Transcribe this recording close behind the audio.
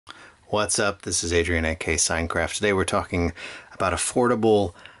What's up? This is Adrian at Signcraft. Today we're talking about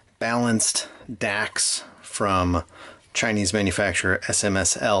affordable, balanced DACs from Chinese manufacturer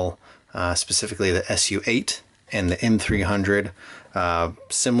SMSL, specifically the SU-8 and the M300.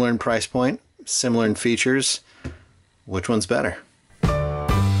 Similar in price point, similar in features. Which one's better?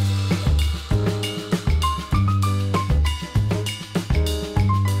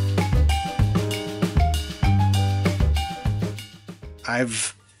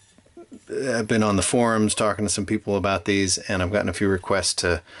 I've been on the forums talking to some people about these, and I've gotten a few requests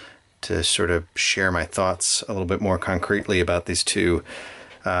to sort of share my thoughts a little bit more concretely about these two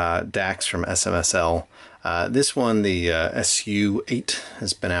DACs from SMSL. This one, the SU-8,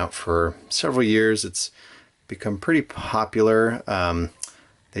 has been out for several years. It's become pretty popular.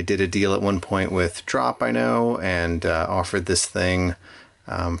 They did a deal at one point with Drop, I know, and offered this thing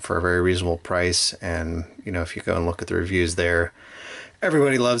for a very reasonable price. And, you know, if you go and look at the reviews there,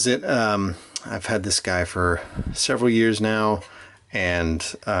 everybody loves it. I've had this guy for several years now,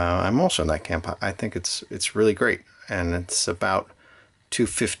 and I'm also in that camp. I think it's really great, and it's about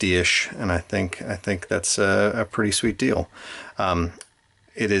 $250-ish, and I think that's a pretty sweet deal.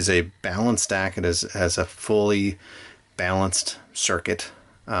 It is a balanced DAC. It has a fully balanced circuit.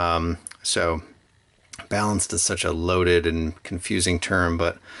 So balanced is such a loaded and confusing term,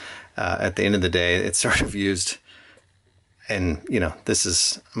 but at the end of the day, it's sort of used. And, you know,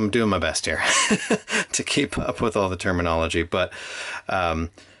 I'm doing my best here to keep up with all the terminology, but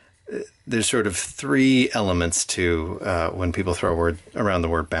there's sort of three elements to when people throw around the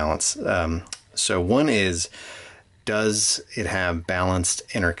word balance. So one is, does it have balanced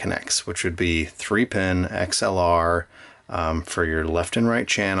interconnects, which would be 3-pin XLR for your left and right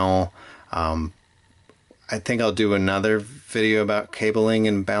channel. I think I'll do another video about cabling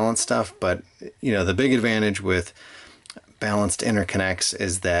and balance stuff, but, you know, the big advantage with balanced interconnects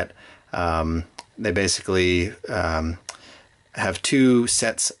is that they basically have two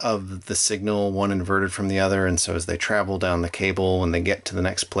sets of the signal, one inverted from the other, and so as they travel down the cable, when they get to the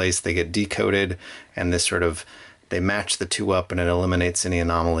next place, they get decoded, and this sort of, they match the two up, and it eliminates any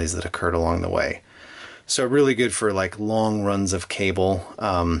anomalies that occurred along the way. So really good for like long runs of cable.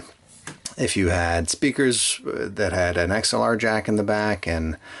 If you had speakers that had an XLR jack in the back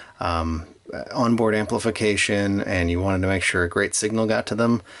and onboard amplification, and you wanted to make sure a great signal got to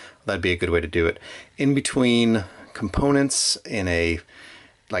them, that'd be a good way to do it. In between components in a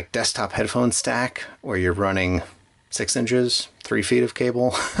like desktop headphone stack where you're running 6 inches, 3 feet of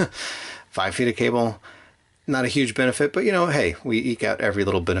cable, 5 feet of cable, not a huge benefit, but you know, hey, we eke out every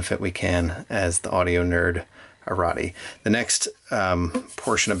little benefit we can as the audio nerd Arati. The next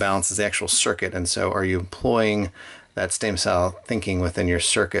portion of balance is the actual circuit, and so are you employing that same style thinking within your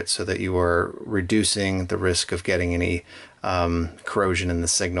circuit so that you are reducing the risk of getting any corrosion in the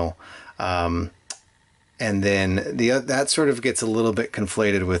signal. And then that sort of gets a little bit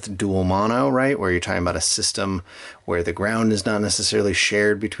conflated with dual mono, right? Where you're talking about a system where the ground is not necessarily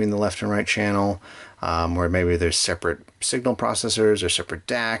shared between the left and right channel, where maybe there's separate signal processors or separate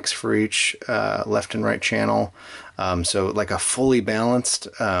DACs for each left and right channel. So like a fully balanced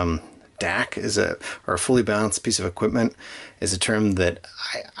DAC or a fully balanced piece of equipment is a term that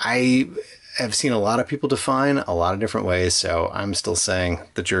I have seen a lot of people define a lot of different ways, so I'm still saying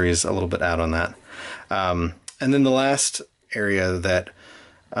the jury's a little bit out on that. And then the last area that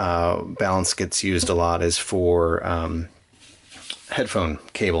balance gets used a lot is for headphone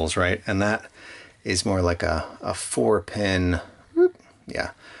cables, right? And that is more like a 4-pin,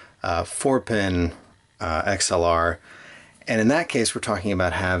 4-pin XLR. And in that case, we're talking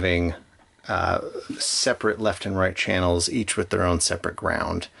about having separate left and right channels, each with their own separate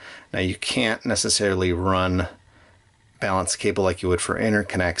ground. Now you can't necessarily run balanced cable like you would for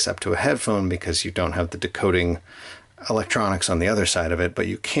interconnects up to a headphone because you don't have the decoding electronics on the other side of it, but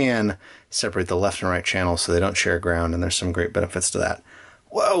you can separate the left and right channels so they don't share ground, and there's some great benefits to that.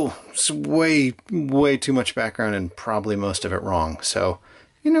 Whoa, it's way too much background and probably most of it wrong. So,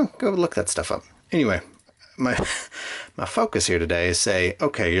 you know, go look that stuff up. Anyway, my focus here today is say,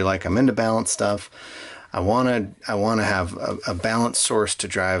 okay, you're like, I'm into balance stuff. I want to have a balanced source to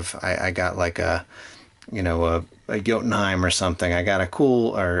drive. I got like a Jotunheim or something. I got a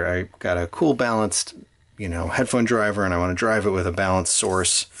cool balanced, you know, headphone driver, and I want to drive it with a balanced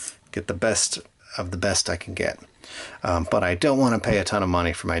source, get the best of the best I can get. But I don't want to pay a ton of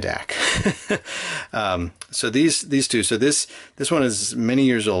money for my DAC. So these two, so this one is many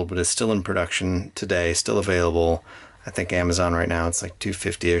years old, but it's still in production today, still available. I think Amazon right now, it's like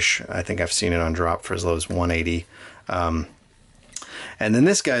 $250-ish. I think I've seen it on drop for as low as $180. And then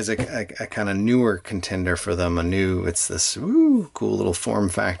this guy's a kind of newer contender for them. It's this cool little form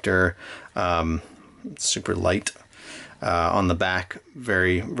factor, super light on the back.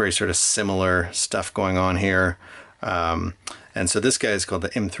 Very, very sort of similar stuff going on here. And so this guy is called the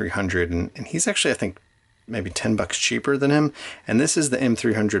M300, and he's actually, I think, maybe $10 cheaper than him. And this is the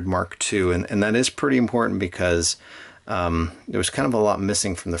M300 Mark II, and that is pretty important because there was kind of a lot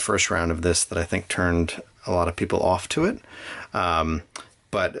missing from the first round of this that I think turned a lot of people off to it.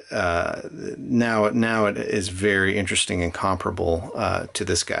 But now it is very interesting and comparable to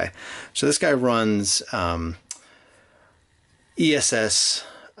this guy. So this guy runs ESS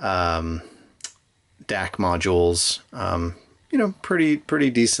DAC modules, pretty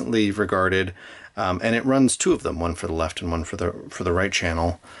decently regarded, and it runs two of them, one for the left and one for the right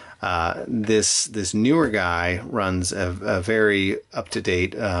channel. This newer guy runs a very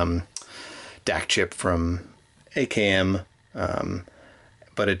up-to-date DAC chip from AKM,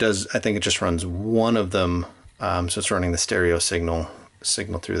 but I think it just runs one of them, so it's running the stereo signal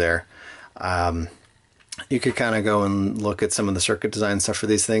through there. You could kind of go and look at some of the circuit design stuff for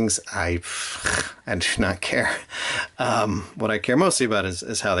these things. I do not care. What I care mostly about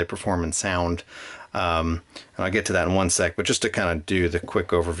is how they perform and sound. And I'll get to that in one sec, but just to kind of do the quick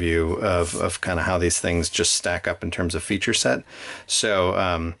overview of kind of how these things just stack up in terms of feature set.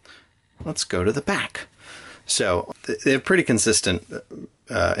 So let's go to the back. So they have pretty consistent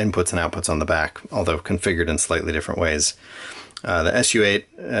inputs and outputs on the back, although configured in slightly different ways. The SU-8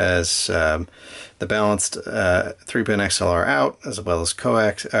 has the balanced 3-pin XLR out, as well as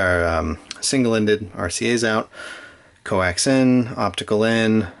coax or single-ended RCA's out, coax in, optical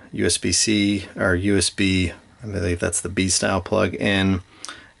in, USB-C or USB, I believe that's the B-style plug in,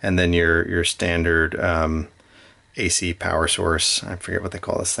 and then your standard AC power source. I forget what they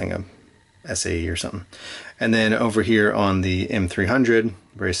call this thing, a SAE or something. And then over here on the M300,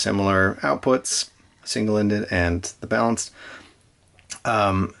 very similar outputs, single-ended and the balanced.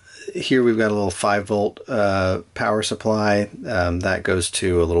 Here we've got a little 5-volt power supply that goes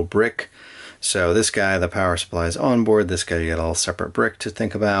to a little brick. So this guy, the power supply is on board. This guy, you get a little separate brick to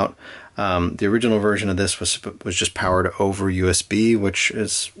think about. The original version of this was just powered over USB, which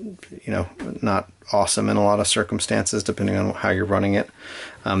is, not awesome in a lot of circumstances, depending on how you're running it.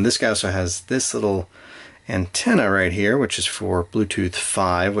 This guy also has this little antenna right here, which is for Bluetooth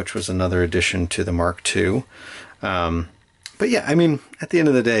 5, which was another addition to the Mark II. But yeah, I mean, at the end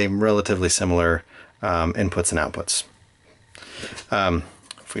of the day, relatively similar inputs and outputs.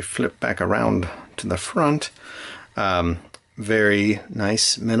 If we flip back around to the front, very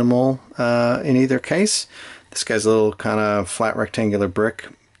nice, minimal in either case. This guy's a little kind of flat rectangular brick.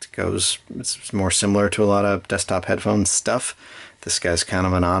 It's more similar to a lot of desktop headphone stuff. This guy's kind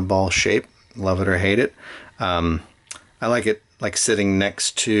of an oddball shape. Love it or hate it. I like it like sitting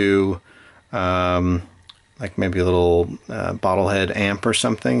next to like maybe a little bottlehead amp or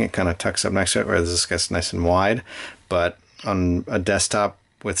something. It kind of tucks up next to it, whereas this guy's nice and wide. But on a desktop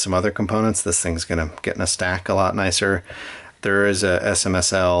with some other components, this thing's going to get in a stack a lot nicer. There is a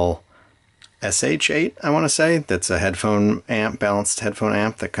SMSL SH-8, I want to say, that's a headphone amp, balanced headphone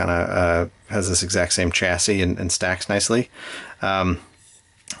amp that kind of has this exact same chassis and stacks nicely.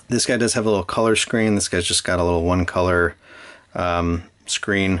 This guy does have a little color screen. This guy's just got a little one color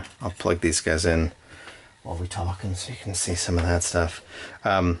screen. I'll plug these guys in while we talk, and so you can see some of that stuff.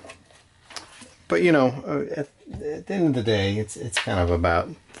 But at the end of the day, it's kind of about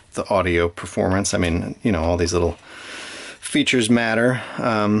the audio performance. I mean, all these little features matter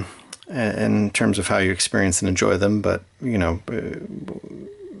in terms of how you experience and enjoy them, but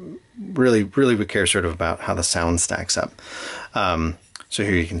really we care sort of about how the sound stacks up. So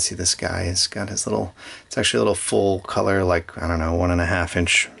here you can see this guy has got his little, it's actually a little full color, like, I don't know, 1.5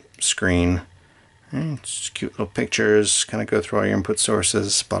 inch screen. It's cute little pictures, kind of go through all your input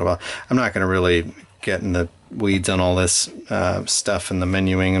sources, blah, blah, blah. I'm not going to really get in the weeds on all this stuff and the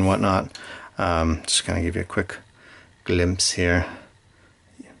menuing and whatnot. Just kind of give you a quick glimpse here.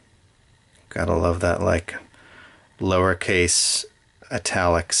 Gotta love that, like, lowercase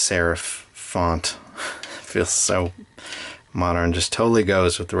italic serif font. Feels so modern, just totally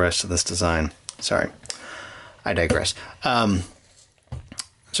goes with the rest of this design. Sorry, I digress.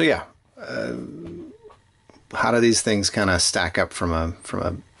 So yeah, how do these things kind of stack up from a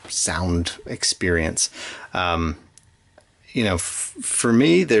sound experience? For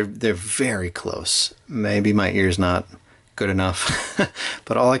me, they're very close. Maybe my ear's not good enough,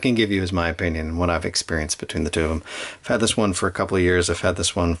 but all I can give you is my opinion and what I've experienced between the two of them. I've had this one for a couple of years. I've had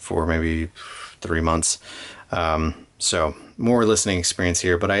this one for maybe 3 months. So more listening experience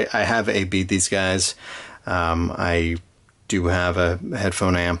here, but I have A/B'd these guys. I do have a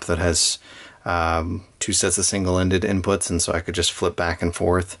headphone amp that has two sets of single-ended inputs, and so I could just flip back and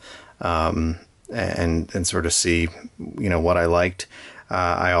forth and sort of see, you know, what I liked.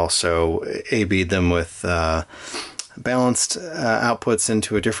 I also A/B'd them with balanced outputs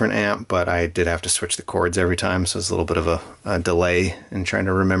into a different amp, but I did have to switch the chords every time, so it's a little bit of a delay in trying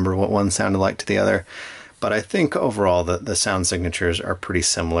to remember what one sounded like to the other. But I think overall the sound signatures are pretty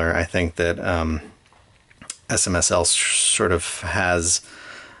similar. I think that SMSL sort of has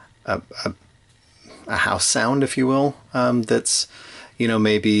a house sound, if you will, that's, you know,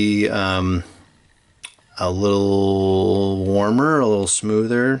 maybe a little warmer, a little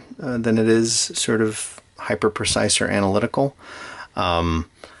smoother than it is sort of hyper precise or analytical.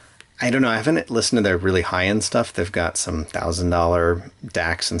 I don't know, I haven't listened to their really high-end stuff. They've got some $1,000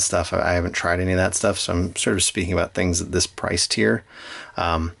 DACs and stuff. I haven't tried any of that stuff, so I'm sort of speaking about things at this price tier.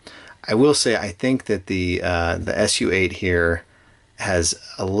 I will say I think that the SU-8 here has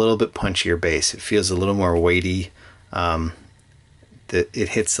a little bit punchier bass. It feels a little more weighty. That it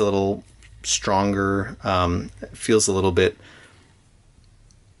hits a little stronger. It feels a little bit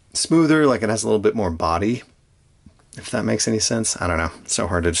smoother, like it has a little bit more body, if that makes any sense. I don't know. It's so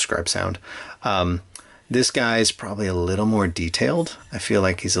hard to describe sound. This guy's probably a little more detailed. I feel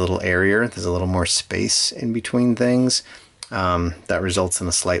like he's a little airier. There's a little more space in between things. That results in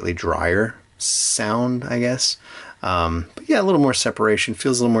a slightly drier sound, I guess. But yeah, a little more separation.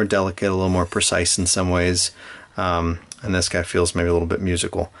 Feels a little more delicate, a little more precise in some ways. And this guy feels maybe a little bit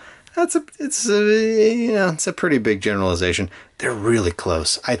musical. It's a pretty big generalization. They're really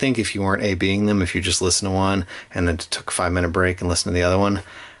close. I think if you weren't A/B'ing them, if you just listen to one and then took a 5-minute break and listened to the other one,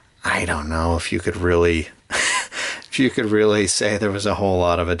 I don't know if you could really, if you could really say there was a whole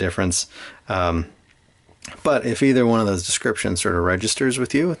lot of a difference. But if either one of those descriptions sort of registers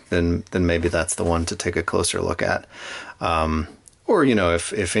with you, then maybe that's the one to take a closer look at. Or, you know,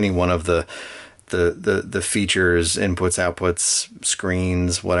 if any one of the features, inputs, outputs,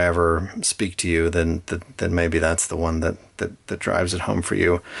 screens, whatever, speak to you, then maybe that's the one that drives it home for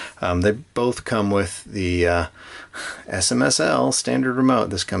you. They both come with the SMSL standard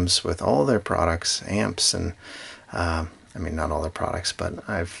remote. This comes with all their products, amps, and I mean, not all their products, but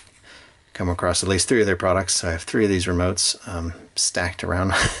I've come across at least 3 of their products. So I have 3 of these remotes stacked around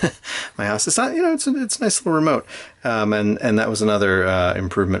my house. It's not, you know, it's a nice little remote. And that was another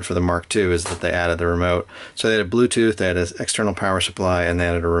improvement for the Mark II, is that they added the remote. So they had a Bluetooth, they had an external power supply, and they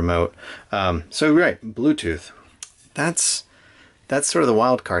added a remote. So right, Bluetooth. That's sort of the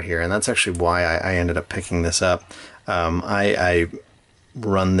wild card here, and that's actually why I ended up picking this up. I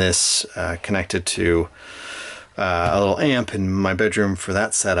run this connected to a little amp in my bedroom for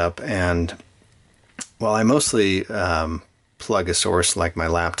that setup, and while I mostly plug a source like my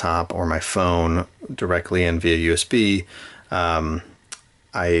laptop or my phone directly in via USB,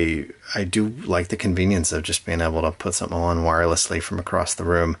 I do like the convenience of just being able to put something on wirelessly from across the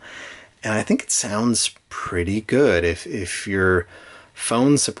room, and I think it sounds pretty good. If your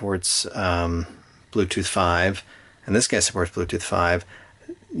phone supports Bluetooth 5, and this guy supports Bluetooth 5,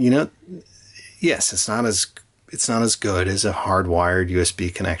 you know, yes, it's not as good as a hardwired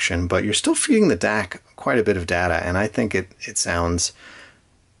USB connection, but you're still feeding the DAC quite a bit of data, and I think it sounds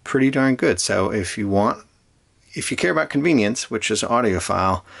pretty darn good. So if you care about convenience, which is an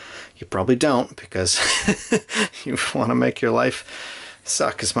audiophile, you probably don't, because you want to make your life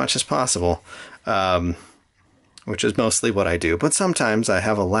suck as much as possible, which is mostly what I do. But sometimes I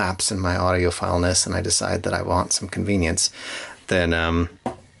have a lapse in my audiophileness and I decide that I want some convenience. Then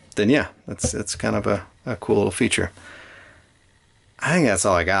yeah, it's kind of a cool little feature. I think that's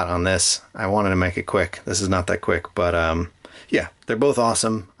all I got on this. I wanted to make it quick. This is not that quick, but yeah, they're both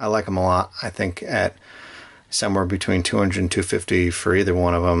awesome. I like them a lot. I think at somewhere between $200 and $250 for either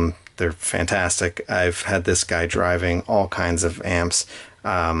one of them, they're fantastic. I've had this guy driving all kinds of amps.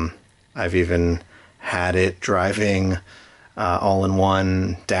 I've even had it driving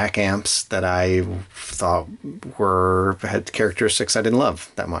all-in-one DAC amps that I thought had characteristics I didn't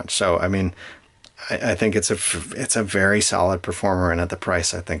love that much. So I mean, I think it's a very solid performer, and at the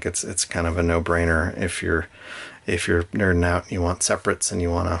price, I think it's kind of a no-brainer if you're nerding out and you want separates and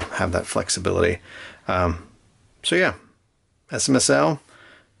you want to have that flexibility. So yeah, SMSL,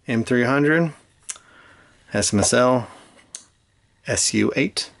 M300, SMSL,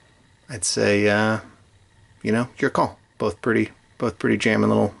 SU-8. I'd say, you know, your call. Both pretty jamming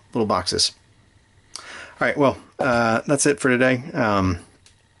little boxes. All right, well, that's it for today.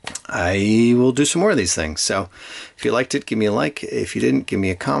 I will do some more of these things. So if you liked it, give me a like. If you didn't, give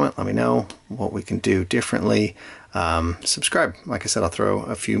me a comment. Let me know what we can do differently. Subscribe. Like I said, I'll throw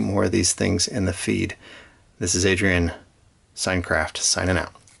a few more of these things in the feed. This is Adrian. Signcraft signing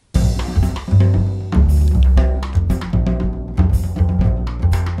out.